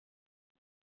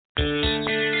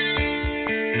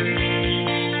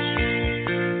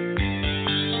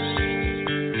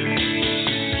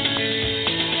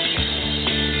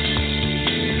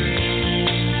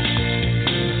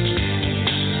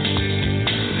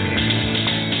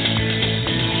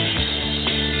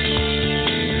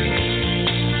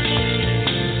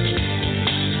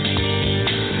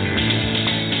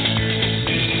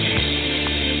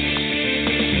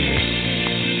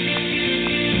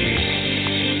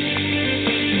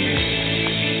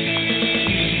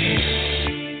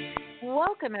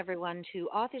Welcome, everyone, to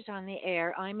Authors on the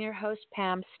Air. I'm your host,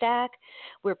 Pam Stack.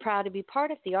 We're proud to be part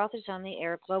of the Authors on the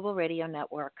Air Global Radio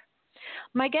Network.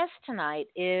 My guest tonight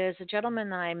is a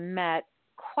gentleman that I met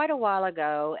quite a while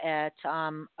ago at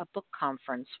a book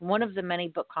conference, one of the many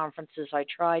book conferences I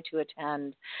try to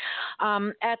attend.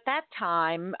 At that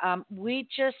time, he's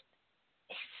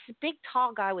a big,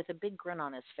 tall guy with a big grin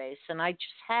on his face, and I just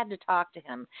had to talk to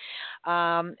him.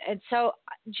 And so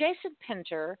Jason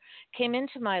Pinter came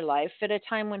into my life at a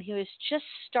time when he was just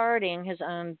starting his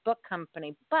own book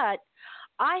company, but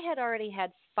I had already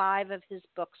had 5 of his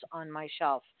books on my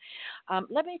shelf.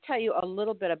 Let me tell you a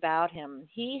little bit about him.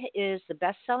 He is the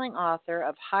best-selling author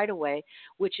of Hideaway,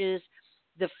 which is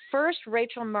the first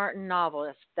Rachel Martin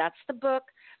novelist. That's the book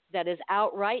that is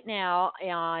out right now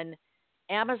on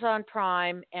Amazon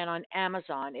Prime and on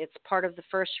Amazon. It's part of the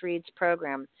First Reads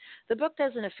program. The book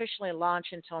doesn't officially launch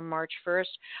until March 1st,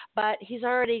 but he's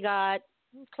already got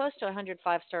close to 100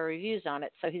 5-star reviews on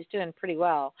it, so he's doing pretty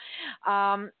well.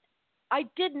 I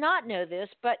did not know this,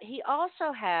 but he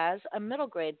also has a middle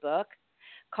grade book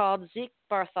called Zeke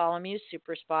Bartholomew's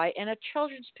Super Spy and a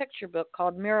children's picture book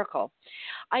called Miracle.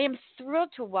 I am thrilled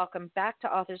to welcome back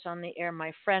to Authors on the Air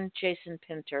my friend Jason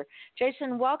Pinter.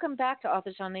 Jason, welcome back to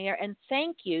Authors on the Air, and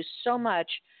thank you so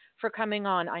much for coming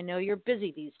on. I know you're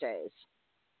busy these days.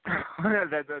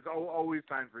 That's always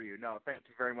time for you. No, thank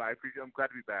you very much. I'm glad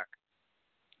to be back.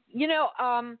 You know,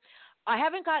 I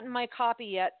haven't gotten my copy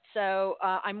yet, so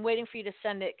I'm waiting for you to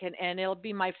send it, and it'll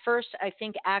be my first, I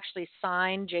think, actually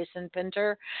signed Jason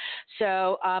Pinter.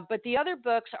 So, but the other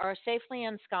books are safely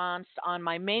ensconced on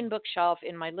my main bookshelf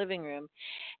in my living room,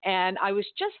 and I was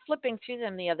just flipping through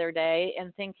them the other day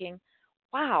and thinking,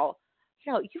 wow,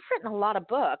 you know, you've written a lot of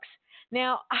books.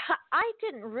 Now, I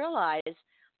didn't realize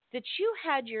that you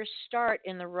had your start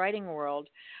in the writing world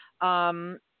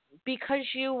because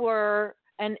you were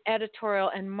an editorial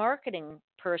and marketing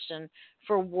person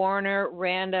for Warner,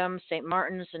 Random, St.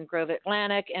 Martin's, and Grove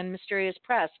Atlantic, and Mysterious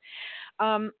Press.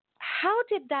 How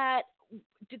did that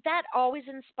always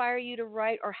inspire you to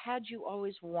write, or had you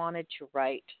always wanted to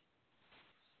write?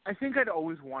 I think I'd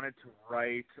always wanted to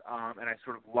write, and I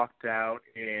sort of lucked out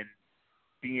in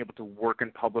being able to work in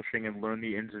publishing and learn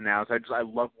the ins and outs. I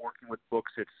love working with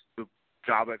books. It's the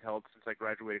job I've held since I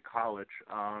graduated college.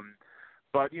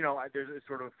 But, you know, there's a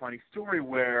sort of a funny story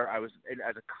where I was,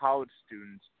 as a college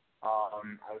student,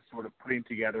 I was sort of putting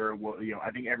together, well, you know,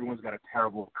 I think everyone's got a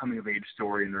terrible coming-of-age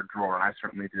story in their drawer, and I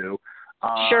certainly do.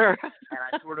 Sure. And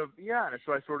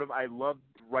I loved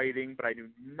writing, but I knew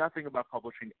nothing about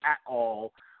publishing at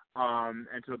all.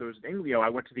 And so there was I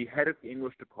went to the head of the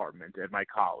English department at my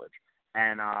college,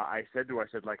 and I said to her,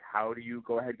 like, how do you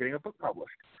go ahead getting a book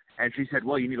published? And she said,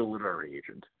 well, you need a literary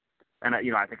agent. And,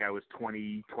 you know, I think I was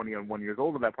 21 years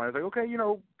old at that point. I was like, okay, you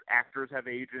know, actors have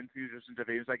agents, musicians have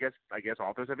agents. I guess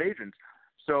authors have agents.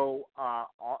 So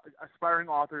aspiring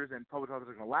authors and published authors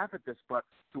are going to laugh at this. But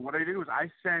so what I did was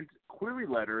I sent query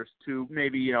letters to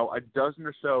maybe, you know, a dozen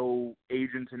or so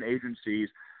agents and agencies,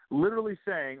 literally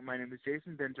saying, my name is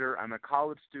Jason Pinter. I'm a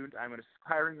college student. I'm an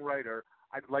aspiring writer.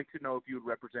 I'd like to know if you would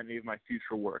represent any of my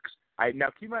future works. Now,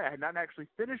 keep in mind, I had not actually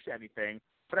finished anything,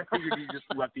 but I figured you just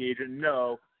let the agent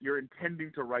know you're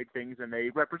intending to write things and they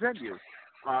represent you.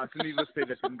 So needless to say,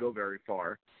 that didn't go very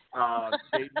far.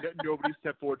 Nobody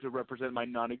stepped forward to represent my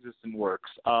non-existent works.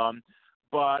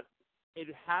 But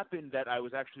it happened that I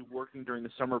was actually working during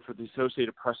the summer for the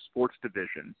Associated Press Sports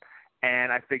Division.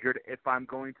 And I figured if I'm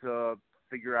going to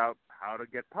figure out how to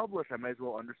get published, I might as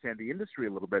well understand the industry a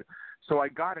little bit. So I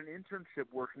got an internship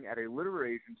working at a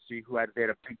literary agency they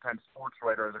had a big-time sports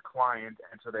writer as a client,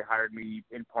 and so they hired me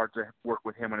in part to work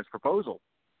with him on his proposal.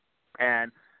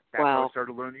 And that's how I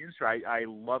started learning the industry. I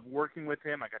loved working with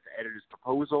him. I got to edit his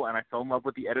proposal, and I fell in love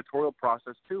with the editorial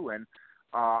process too. And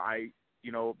I,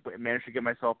 you know, managed to get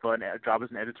myself a job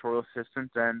as an editorial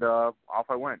assistant, and off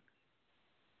I went.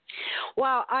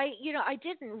 Well, I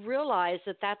didn't realize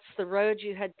that that's the road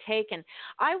you had taken.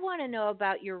 I want to know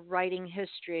about your writing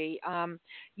history.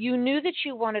 You knew that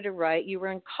you wanted to write. You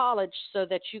were in college so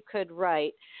that you could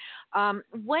write.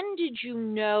 When did you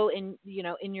know in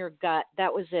your gut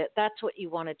that was it? That's what you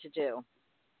wanted to do.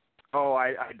 Oh,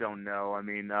 I don't know. I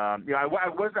mean, I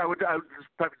was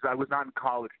not in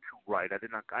college to write. I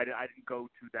didn't go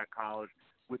to that college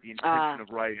with the intention of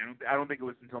writing. I don't think it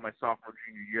was until my sophomore,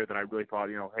 junior year that I really thought,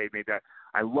 you know, hey, maybe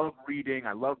I love reading,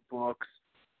 I love books,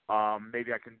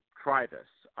 maybe I can try this.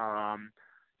 I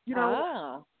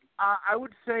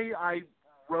would say I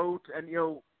wrote, and you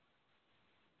know,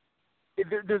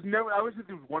 I always think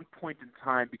there's one point in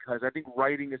time, because I think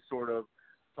writing is sort of,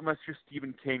 unless you're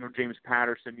Stephen King or James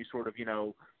Patterson, you sort of, you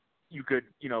know, you could,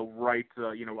 write,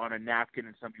 on a napkin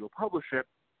and some people publish it,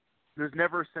 there's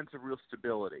never a sense of real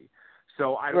stability.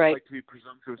 So I don't like to be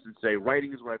presumptuous and say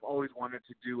writing is what I've always wanted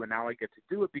to do, and now I get to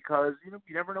do it because, you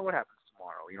never know what happens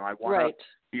tomorrow. I want to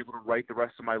be able to write the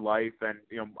rest of my life, and,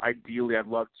 ideally I'd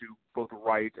love to both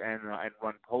write and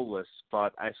run Polis,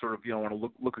 but I sort of, want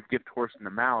to look a gift horse in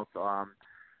the mouth,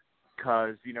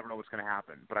 because you never know what's going to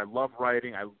happen. But I love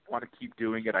writing. I want to keep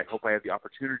doing it. I hope I have the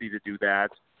opportunity to do that.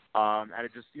 And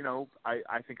it just,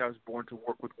 I think I was born to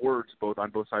work with words on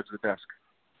both sides of the desk.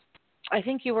 I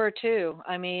think you were too.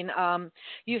 I mean,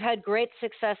 you've had great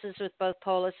successes with both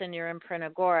Polis and your imprint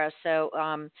AGORA. So,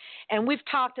 and we've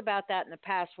talked about that in the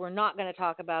past. We're not going to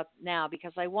talk about now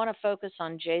because I want to focus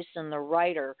on Jason, the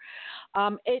writer.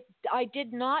 I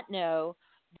did not know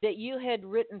that you had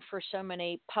written for so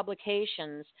many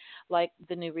publications like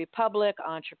The New Republic,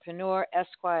 Entrepreneur,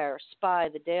 Esquire, Spy,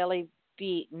 The Daily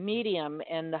Beat, Medium,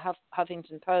 and the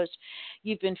Huffington Post.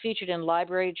 You've been featured in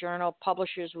Library Journal,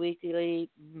 Publishers Weekly,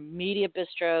 Media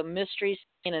Bistro, Mystery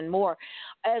Scene, and more.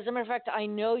 As a matter of fact, I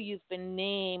know you've been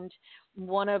named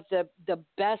one of the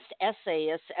best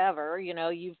essayists ever.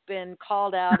 You've been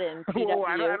called out in PW. Oh,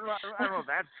 I don't know if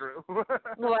that's true.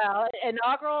 Well,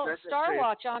 inaugural Star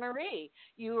Watch honoree.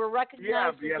 You were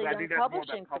recognized as a young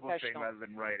publishing professional. Rather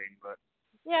than writing, but.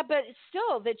 Yeah, but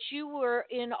still, that you were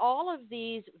in all of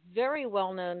these very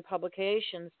well-known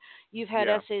publications. You've had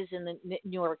essays in the New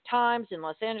York Times, in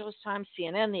Los Angeles Times,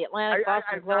 CNN, The Atlantic,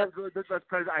 Boston Globe.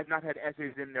 I've not had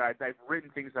essays in there. I've written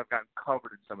things I've gotten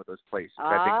covered in some of those places.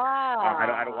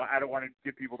 I don't want to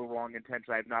give people the wrong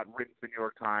intention. I have not written for the New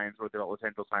York Times or the Los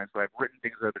Angeles Times, but I've written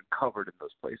things that have been covered in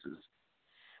those places.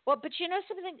 Well, but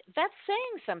something, that's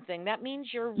saying something. That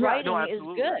means your writing is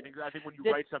good. I think when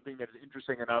you write something that is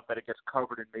interesting enough that it gets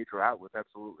covered in major outlets,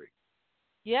 absolutely.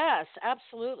 Yes,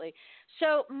 absolutely.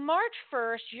 So March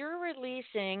 1st, you're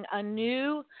releasing a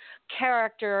new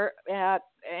character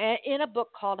in a book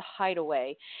called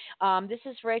Hideaway. This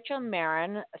is Rachel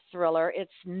Marin thriller.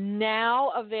 It's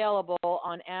now available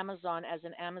on Amazon as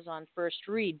an Amazon First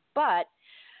Read. But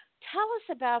tell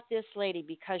us about this lady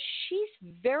because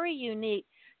she's very unique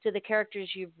to the characters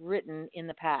you've written in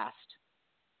the past.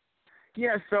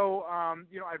 Yeah, so,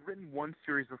 I've written one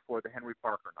series before, the Henry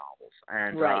Parker novels,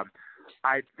 and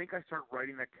I think I started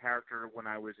writing that character when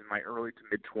I was in my early to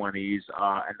mid-20s,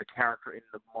 and the character in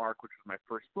The Mark, which was my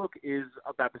first book, is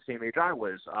about the same age I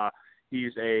was.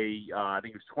 He's I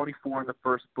think he was 24 in the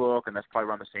first book, and that's probably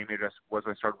around the same age I was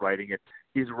when I started writing it.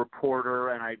 He's a reporter,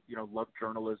 and I, love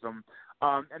journalism,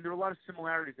 and there are a lot of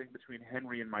similarities, I think, between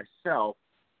Henry and myself.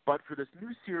 But for this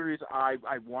new series, I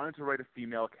wanted to write a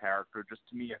female character. Just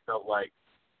to me, I felt like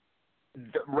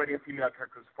writing a female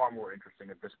character was far more interesting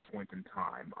at this point in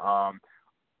time.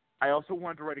 I also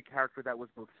wanted to write a character that was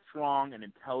both strong and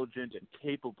intelligent and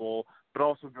capable, but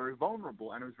also very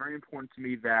vulnerable. And it was very important to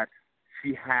me that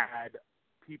she had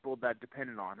people that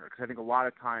depended on her. Because I think a lot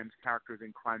of times characters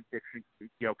in crime fiction,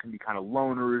 can be kind of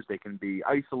loners. They can be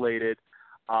isolated.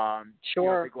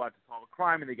 Sure. They go out to solve a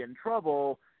crime and they get in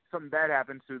trouble. Something bad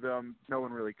happens to them, no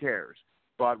one really cares.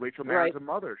 But Rachel Marin's a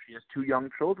mother. She has 2 young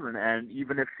children, and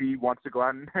even if she wants to go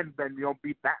out and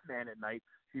beat Batman at night,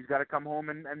 she's got to come home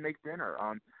and make dinner.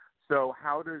 So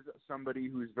how does somebody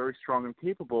who's very strong and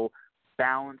capable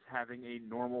balance having a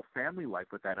normal family life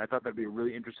with that? I thought that'd be a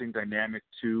really interesting dynamic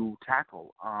to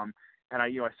tackle. And I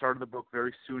started the book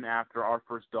very soon after our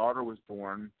first daughter was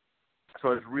born.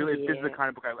 So it's really this is the kind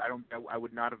of book I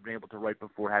would not have been able to write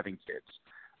before having kids.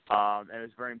 And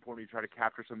it's very important to try to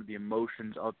capture some of the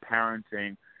emotions of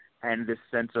parenting and this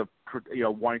sense of,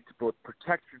 wanting to both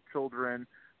protect your children,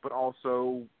 but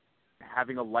also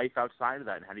having a life outside of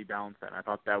that. And how do you balance that? And I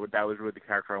thought that was really the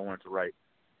character I wanted to write.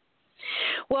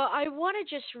 Well, I want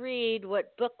to just read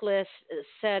what Booklist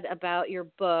said about your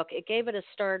book. It gave it a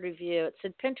starred review. It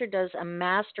said, Pinter does a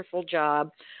masterful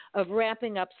job of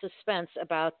ramping up suspense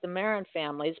about the Marin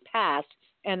family's past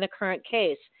and the current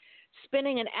case,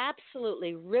 spinning an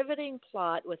absolutely riveting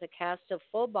plot with a cast of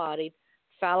full-bodied,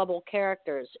 fallible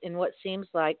characters in what seems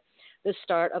like the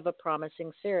start of a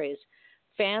promising series.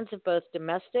 Fans of both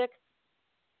domestic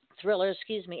thrillers,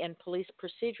 and police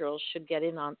procedurals should get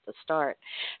in on the start.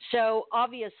 So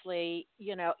obviously,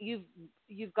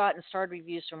 you've gotten starred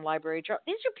reviews from Library Journal.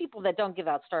 These are people that don't give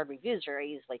out starred reviews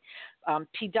very easily.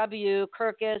 PW,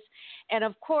 Kirkus, and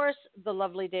of course the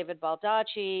lovely David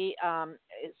Baldacci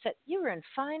said you were in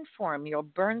fine form. You'll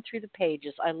burn through the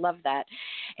pages. I love that,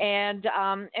 and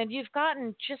you've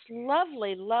gotten just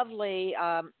lovely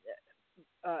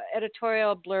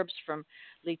editorial blurbs from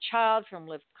Lee Child, from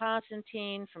Liv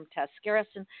Constantine, from Tess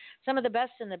Garrison, some of the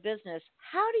best in the business.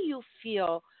 How do you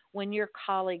feel when your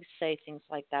colleagues say things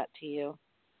like that to you?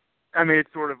 I mean,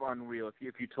 it's sort of unreal.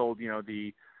 If you told,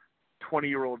 the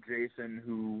 20-year-old Jason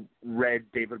who read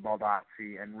David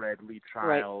Baldacci and read Lee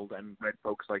Child and read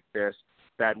folks like this,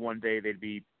 that one day they'd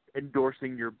be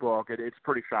endorsing your book, it's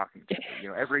pretty shocking to me.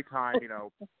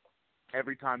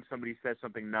 Every time somebody says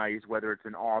something nice, whether it's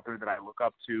an author that I look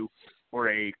up to or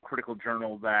a critical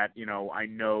journal that, I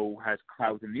know has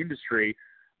clout in the industry,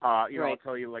 I'll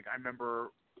tell you, I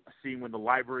remember seeing when the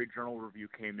Library Journal review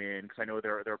came in, because I know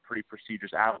they're a pretty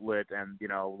prestigious outlet, and,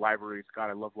 libraries, God,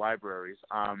 I love libraries.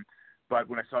 But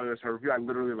when I saw this review, I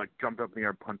literally, jumped up in the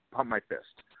air and pumped my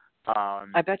fist.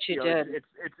 I bet you did.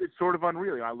 It's sort of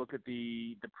unreal. I look at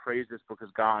the praise this book has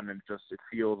gotten, and it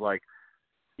feels like,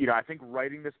 I think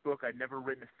writing this book, I'd never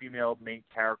written a female main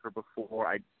character before.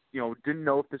 I, didn't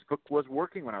know if this book was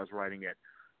working when I was writing it.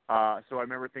 So I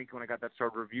remember thinking when I got that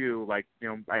sort of review, I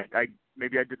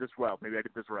maybe I did this well. Maybe I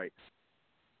did this right.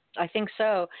 I think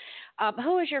so.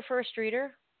 Who was your first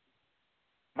reader?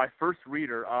 My first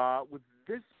reader, with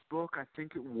this book, I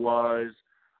think it was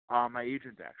my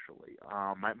agent, actually.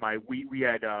 We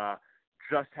had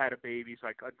just had a baby, so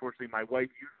unfortunately my wife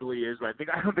usually is, but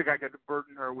I don't think I could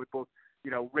burden her with both,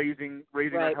 raising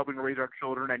her, helping her raise our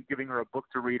children, and giving her a book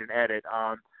to read and edit.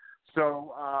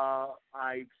 So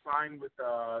I signed with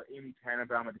Amy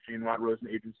Tannenbaum at the Jane Watt Rosen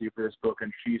Agency for this book,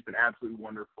 and she's been absolutely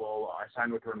wonderful. I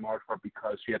signed with her in large part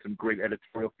because she had some great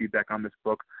editorial feedback on this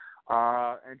book.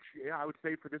 And I would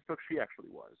say for this book, she actually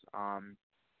was. And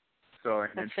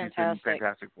she's been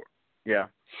fantastic for her. Yeah.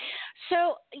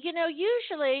 So,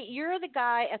 usually you're the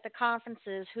guy at the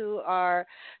conferences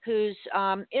who's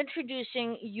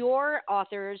introducing your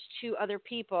authors to other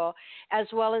people, as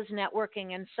well as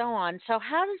networking and so on. So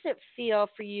how does it feel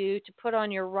for you to put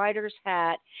on your writer's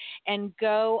hat and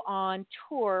go on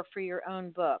tour for your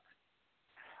own book?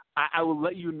 I will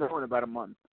let you know in about a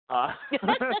month. I've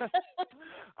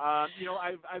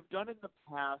done it in the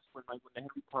past when the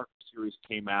Henry Parker series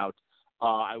came out.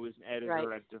 I was an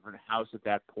editor at a different house at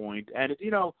that point, and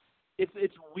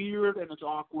it's weird and it's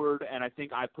awkward, and I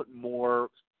think I put more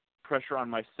pressure on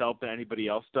myself than anybody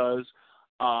else does.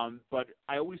 But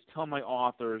I always tell my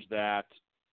authors that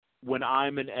when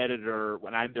I'm an editor,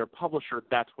 when I'm their publisher,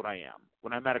 that's what I am.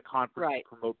 When I'm at a conference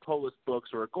to promote Polis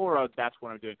Books or AGORA, that's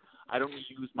what I'm doing. I don't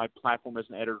use my platform as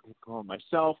an editor to promote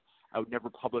myself. I would never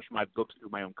publish my books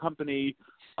through my own company.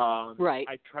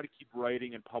 I try to keep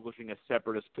writing and publishing as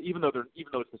separate as, even though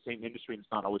it's the same industry and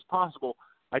it's not always possible,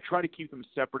 I try to keep them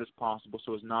separate as possible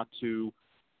so as not to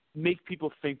make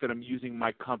people think that I'm using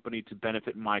my company to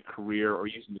benefit my career or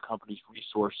using the company's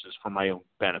resources for my own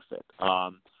benefit.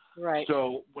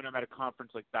 So when I'm at a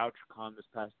conference like VoucherCon this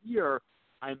past year,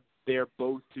 I'm there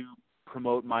both to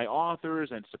promote my authors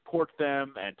and support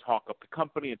them and talk up the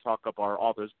company and talk up our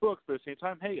authors' books, but at the same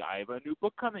time, hey, I have a new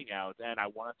book coming out and I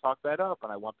want to talk that up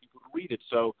and I want people to read it.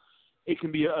 So it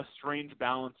can be a strange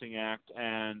balancing act,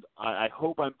 and I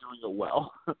hope I'm doing it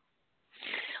well.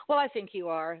 Well, I think you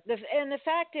are. And the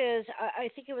fact is, I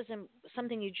think it was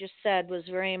something you just said was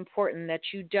very important, that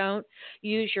you don't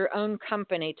use your own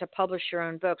company to publish your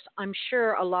own books. I'm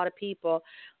sure a lot of people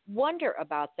wonder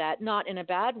about that, not in a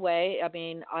bad way. I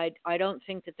mean, I don't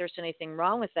think that there's anything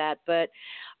wrong with that, but,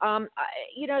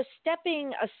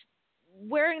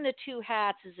 wearing the two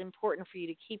hats is important for you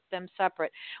to keep them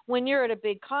separate. When you're at a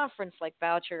big conference like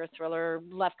Boucher, Thriller,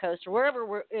 Left Coast, or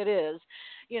wherever it is,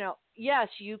 yes,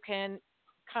 you can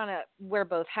kind of wear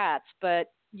both hats,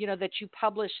 but that you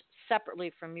publish separately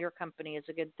from your company is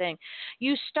a good thing.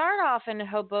 You start off in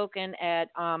Hoboken at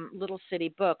Little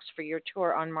City Books for your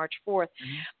tour on March 4th,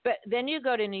 but then you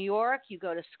go to New York, you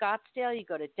go to Scottsdale, you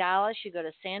go to Dallas, you go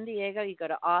to San Diego, you go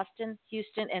to Austin,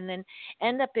 Houston, and then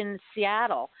end up in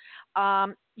Seattle.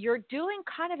 You're doing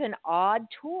kind of an odd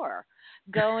tour,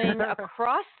 going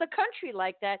across the country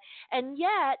like that, and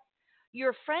yet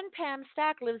your friend Pam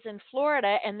Stack lives in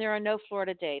Florida, and there are no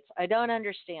Florida dates. I don't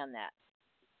understand that.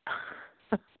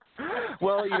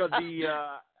 Well,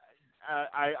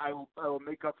 I will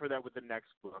make up for that with the next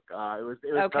book. It was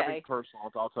nothing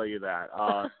personal. I'll tell you that.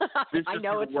 This I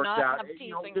know it's not. Out, I'm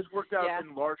teasing. This worked out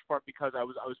in large part because I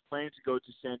was planning to go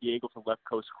to San Diego for Left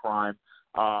Coast Crime.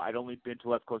 I'd only been to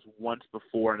Left Coast once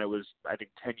before, and it was, I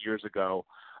think, 10 years ago.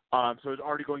 So I was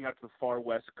already going out to the far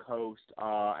West Coast,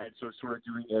 and so sort of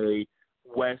doing a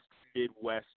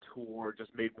Midwest tour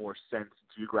just made more sense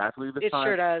geographically this time. It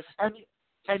sure does.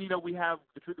 And we have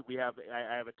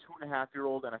I have a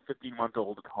 2.5-year-old and a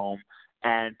 15-month-old at home,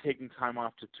 and taking time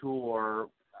off to tour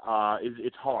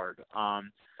it's hard.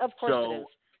 Of course it is.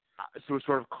 So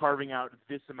sort of carving out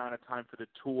this amount of time for the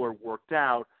tour worked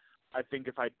out. I think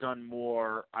if I'd done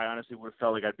more, I honestly would have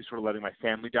felt like I'd be sort of letting my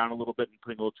family down a little bit and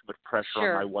putting a little too much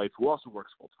pressure on my wife, who also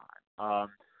works full time.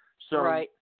 So, right.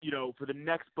 For the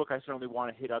next book, I certainly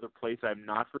want to hit other places I'm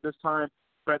not for this time.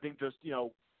 But I think just,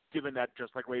 given that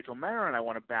just like Rachel Marin, I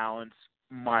want to balance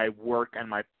my work and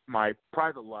my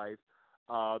private life.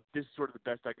 This is sort of the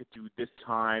best I could do this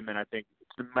time, and I think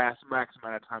it's the max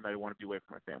amount of time that I want to be away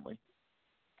from my family.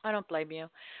 I don't blame you.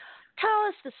 Tell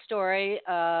us the story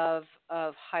of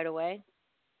Hideaway.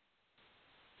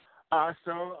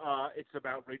 It's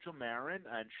about Rachel Marin,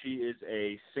 and she is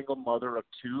a single mother of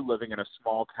two living in a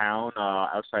small town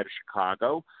outside of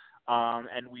Chicago.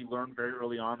 And we learned very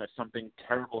early on that something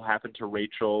terrible happened to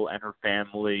Rachel and her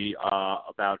family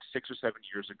about 6 or 7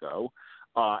 years ago.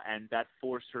 And that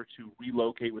forced her to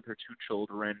relocate with her two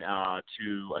children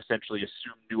to essentially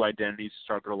assume new identities,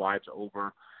 start their lives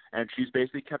over. And she's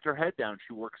basically kept her head down.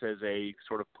 She works as a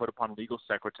sort of put-upon legal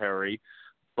secretary.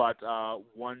 But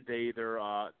one day there's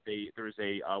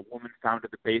a woman found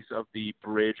at the base of the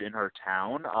bridge in her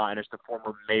town, and it's the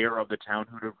former mayor of the town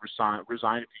who had resigned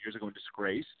a few years ago in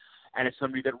disgrace. And it's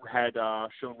somebody that had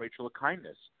shown Rachel a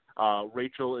kindness.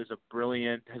 Rachel has a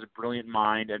brilliant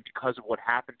mind, and because of what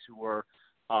happened to her,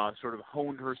 sort of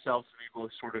honed herself to be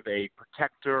both sort of a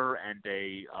protector and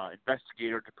a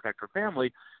investigator to protect her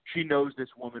family. She knows this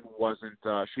woman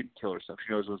she didn't kill herself.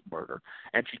 She knows it was murder,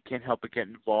 and she can't help but get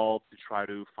involved to try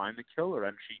to find the killer.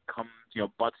 And she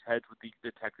butts heads with the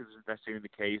detectives investigating the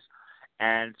case.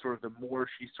 And sort of the more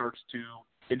she starts to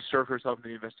insert herself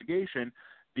in the investigation,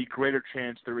 the greater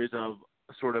chance there is of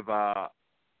sort of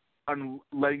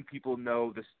letting people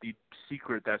know the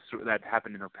secret that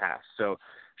happened in her past. So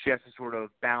she has to sort of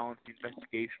balance the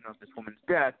investigation of this woman's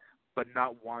death, but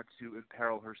not want to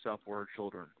imperil herself or her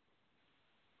children.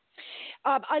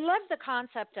 I love the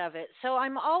concept of it. So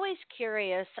I'm always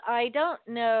curious. I don't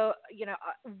know,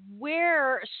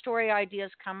 where story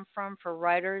ideas come from for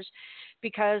writers,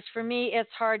 because for me, it's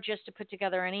hard just to put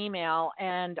together an email.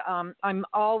 And I'm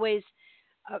always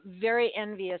very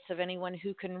envious of anyone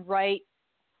who can write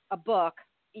a book,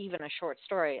 even a short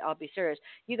story. I'll be serious.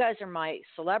 You guys are my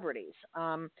celebrities.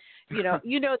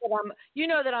 You know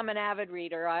that I'm an avid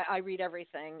reader. I read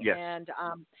everything. Yes. And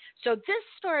so this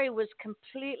story was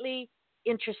completely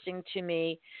interesting to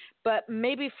me, but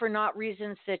maybe for not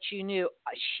reasons that you knew.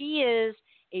 She is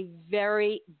a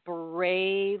very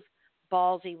brave,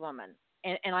 ballsy woman.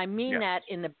 And I mean that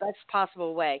in the best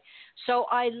possible way. So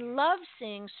I love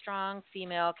seeing strong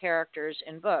female characters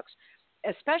in books,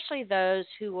 especially those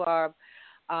who are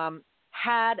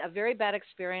had a very bad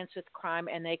experience with crime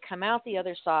and they come out the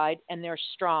other side and they're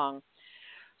strong.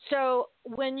 So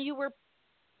when you were,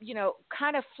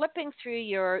 kind of flipping through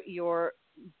your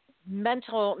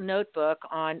mental notebook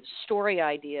on story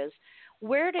ideas,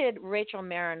 where did Rachel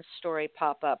Marin's story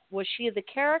pop up? Was she the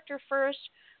character first?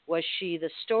 Was she the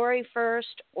story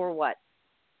first, or what?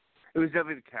 It was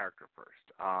definitely the character first.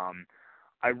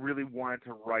 I really wanted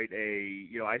to write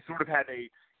I sort of had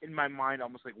in my mind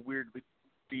almost like weirdly,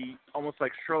 almost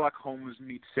like Sherlock Holmes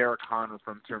meets Sarah Connor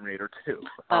from Terminator 2.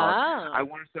 I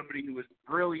wanted somebody who was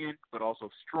brilliant but also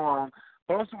strong.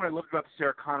 But also what I loved about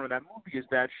Sarah Connor in that movie is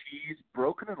that she's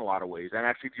broken in a lot of ways. And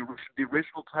actually the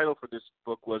original title for this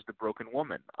book was The Broken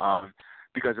Woman,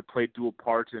 because it played dual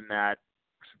parts in that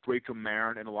Rachel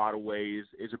Marin, in a lot of ways,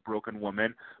 is a broken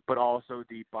woman, but also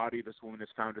the body of this woman is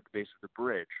found at the base of the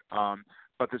bridge.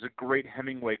 But there's a great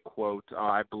Hemingway quote.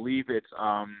 I believe it's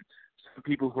some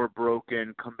people who are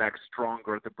broken come back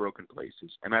stronger at the broken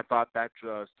places. And I thought that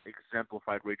just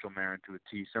exemplified Rachel Marin to a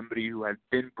T. Somebody who had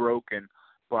been broken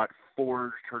but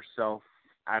forged herself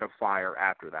out of fire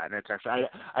after that. And it's actually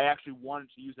I actually wanted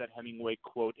to use that Hemingway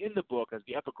quote in the book as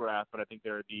the epigraph, but I think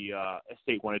the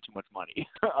estate wanted too much money.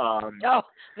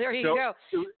 There you go.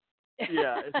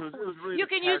 It was really you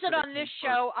can use it on this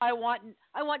show. I want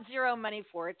zero money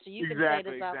for it, so you can say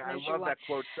this out as you want. That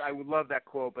quote. I would love that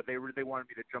quote, but they wanted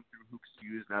me to jump through hoops to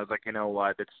use, and I was like, you know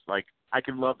what? It's like I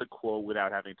can love the quote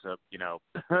without having to,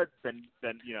 then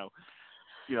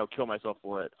kill myself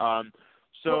for it.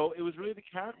 So it was really the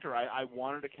character. I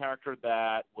wanted a character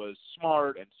that was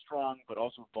smart and strong, but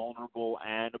also vulnerable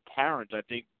and a parent. I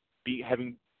think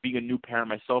being a new parent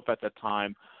myself at that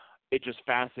time, it just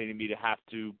fascinated me to have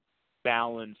to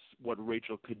balance what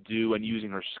Rachel could do and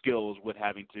using her skills with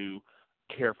having to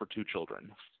care for two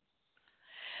children.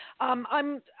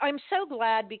 I'm so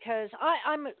glad because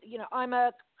I'm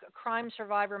a crime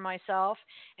survivor myself,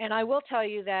 and I will tell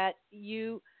you that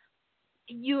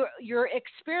your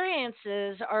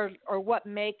experiences are what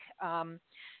make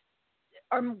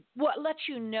are what lets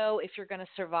you know if you're going to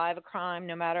survive a crime,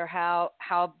 no matter how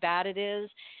bad it is.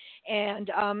 And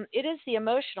it is the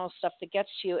emotional stuff that gets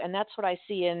to you, and that's what I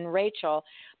see in Rachel,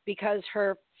 because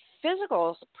her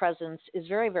physical presence is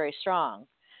very, very strong.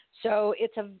 So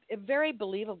it's a very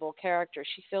believable character.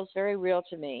 She feels very real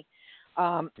to me.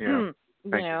 Yeah.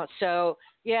 Thank you. So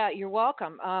yeah, you're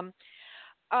welcome.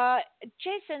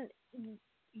 Jason,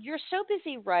 you're so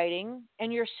busy writing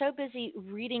and you're so busy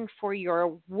reading for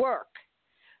your work.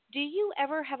 Do you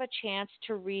ever have a chance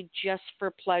to read just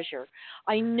for pleasure?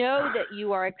 I know that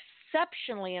you are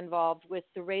exceptionally involved with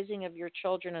the raising of your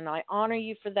children, and I honor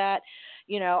you for that.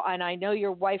 And I know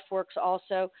your wife works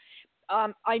also.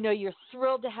 I know you're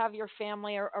thrilled to have your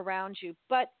family around you,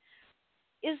 but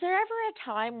is there ever a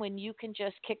time when you can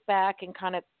just kick back and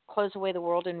kind of close away the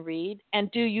world and read?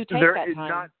 And do you take that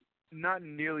time? Not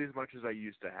nearly as much as I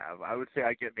used to have. I would say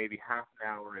I get maybe half an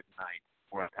hour at night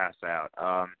before I pass out.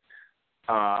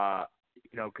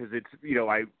 Because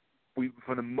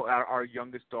our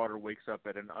youngest daughter wakes up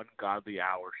at an ungodly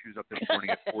hour. She was up this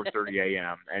morning at 4:30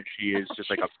 a.m. and she is just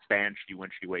like a banshee when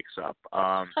she wakes up.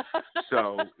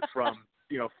 So from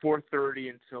 4:30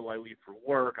 until I leave for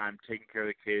work, I'm taking care of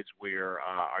the kids.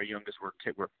 Our youngest,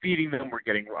 we're feeding them. We're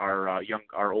getting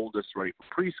our oldest ready for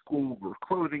preschool. We're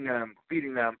clothing them,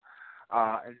 feeding them,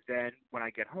 and then when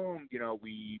I get home,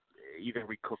 we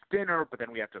cook dinner, but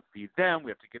then we have to feed them.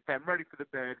 We have to get them ready for the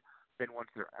bed. Then once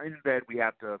they're in bed, we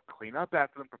have to clean up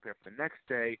after them, prepare for the next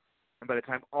day. And by the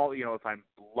time if I'm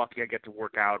lucky, I get to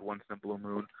work out once in a blue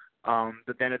moon.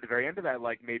 But then at the very end of that,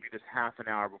 like maybe just half an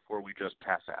hour before we just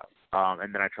pass out.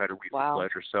 And then I try to read for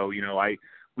pleasure. So,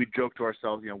 we joke to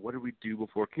ourselves, what did we do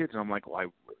before kids? And I'm like, well, I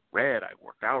read, I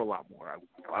worked out a lot more.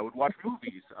 I would watch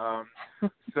movies.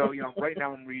 So, right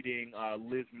now I'm reading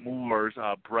Liz Moore's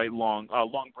Long Bright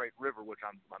River, which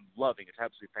I'm loving. It's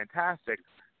absolutely fantastic.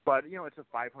 But, it's a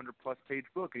 500-plus page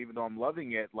book. And even though I'm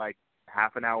loving it, like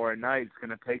half an hour a night, it's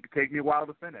going to take me a while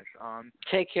to finish.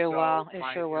 Take you a while. It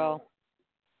sure will.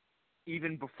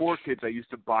 Even before kids, I used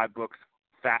to buy books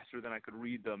faster than I could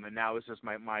read them, and now it's just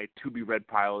my to-be-read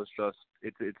pile is just,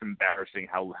 it's embarrassing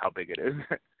how big it is.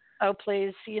 Oh,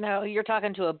 please. You're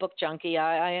talking to a book junkie.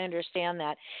 I understand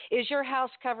that. Is your house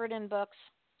covered in books?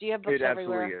 Do you have books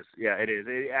everywhere? It absolutely is. Yeah, it is.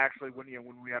 It actually, when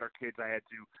we had our kids, I had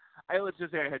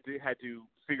to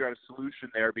figure out a solution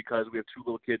there, because we have two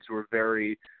little kids who are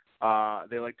very,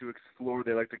 they like to explore,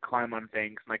 they like to climb on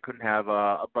things, and I couldn't have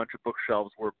a bunch of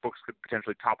bookshelves where books could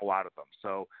potentially topple out of them.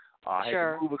 So I had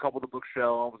to move a couple of the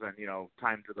bookshelves and,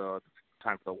 time to the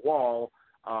wall.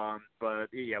 But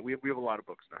yeah, we have a lot of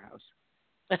books in our house.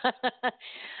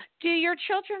 Do your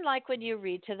children like when you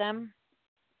read to them?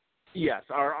 Yes,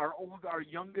 our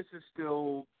youngest is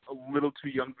still a little too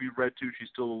young to be read to. She's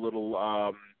still a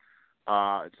little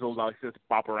still likes to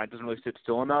bop around, doesn't really sit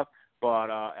still enough.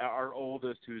 But our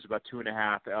oldest, who's about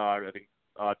 2.5, I think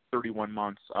 31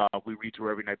 months, we read to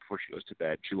her every night before she goes to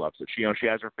bed. She loves it. She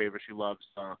has her favorite. She loves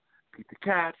Pete the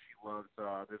Cat. She loves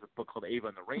there's a book called Ava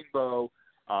and the Rainbow.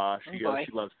 She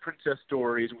loves princess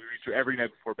stories. We read to her every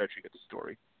night before bed. She gets a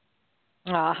story.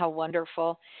 Ah, how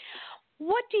wonderful.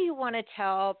 What do you want to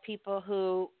tell people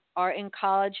who are in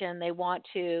college and they want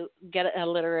to get a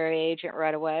literary agent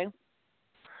right away?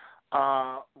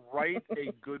 Write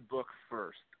a good book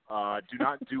first. Do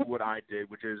not do what I did,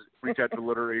 which is reach out to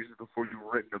literary agents before you've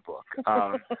written a book.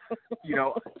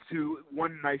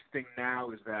 One nice thing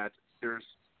now is that there's,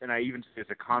 and I even say this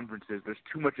at conferences, there's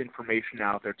too much information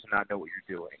out there to not know what you're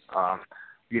doing.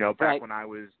 Back when I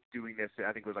was doing this,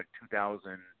 I think it was like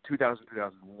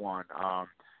 2001. I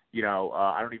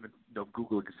don't even know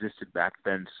Google existed back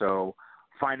then. So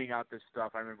finding out this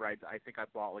stuff, I remember I think I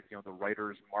bought the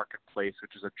Writers Marketplace,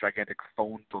 which is a gigantic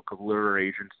phone book of literary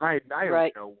agents. I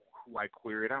don't know who I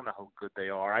queried. I don't know how good they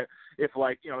are. If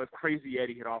Crazy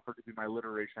Eddie had offered to be my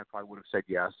literary agent, I probably would have said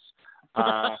yes.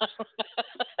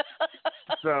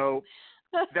 So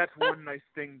that's one nice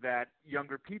thing that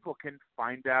younger people can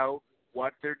find out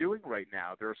what they're doing right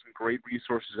now. There are some great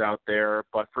resources out there,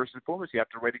 but first and foremost, you have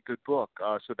to write a good book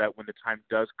so that when the time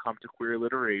does come to query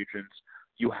literary agents,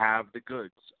 you have the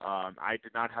goods. I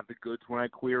did not have the goods when I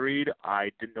queried.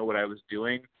 I didn't know what I was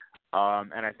doing,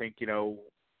 and I think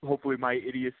hopefully my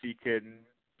idiocy can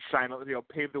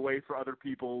pave the way for other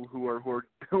people who are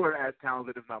as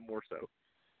talented, if not more so.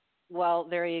 Well,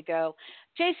 there you go.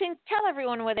 Jason, tell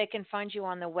everyone where they can find you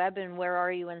on the web and where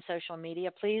are you in social media,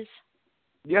 please?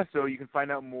 Yeah, so you can find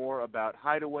out more about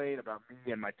Hideaway and about me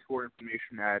and my tour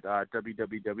information at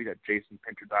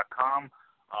www.jasonpinter.com.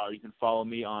 You can follow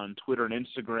me on Twitter and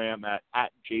Instagram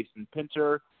at Jason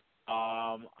Pinter.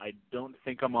 I don't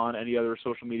think I'm on any other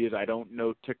social medias. I don't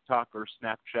know TikTok or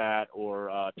Snapchat or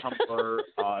Tumblr.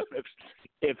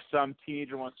 if some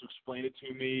teenager wants to explain it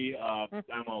to me,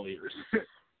 I'm all ears.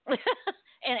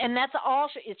 And that's all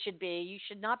it should be. You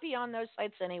should not be on those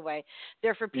sites anyway.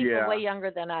 They're for people way younger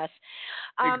than us.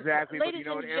 Exactly, but ladies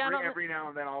and gentlemen, every now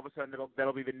and then, all of a sudden,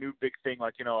 that'll be the new big thing.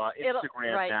 Like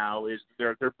Instagram now is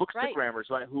they're bookstagrammers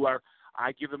who are.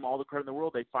 I give them all the credit in the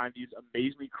world. They find these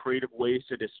amazingly creative ways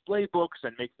to display books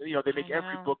and make they make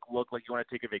every book look like you want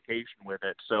to take a vacation with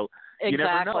it. So you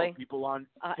never know. People on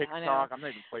TikTok, I'm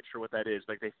not even quite sure what that is.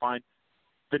 Like they find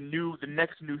the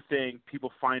next new thing.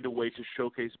 People find a way to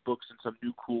showcase books in some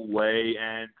new cool way,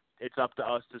 and it's up to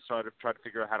us to sort of try to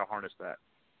figure out how to harness that.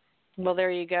 Well,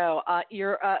 there you go.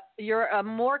 You're a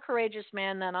more courageous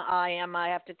man than I am, I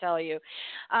have to tell you.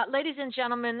 Ladies and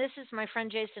gentlemen, this is my friend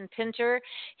Jason Pinter.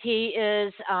 He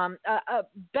is a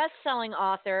best-selling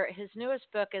author. His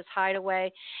newest book is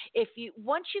Hideaway.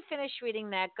 Once you finish reading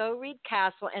that, go read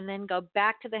Castle and then go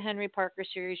back to the Henry Parker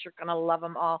series. You're going to love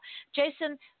them all.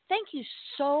 Jason, thank you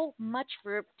so much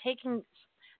for taking.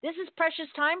 This is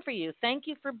precious time for you. Thank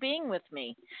you for being with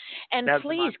me. And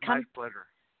please my pleasure.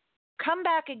 Come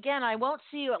back again. I won't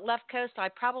see you at Left Coast. I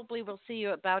probably will see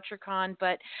you at BoucherCon,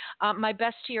 but my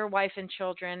best to your wife and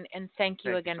children, and thank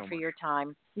you again for your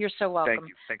time. You're so welcome.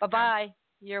 Thank you. Bye-bye.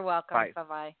 You're welcome. Bye.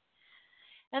 Bye-bye.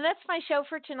 And that's my show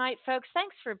for tonight, folks.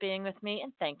 Thanks for being with me,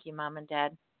 and thank you, Mom and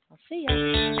Dad. I'll see you.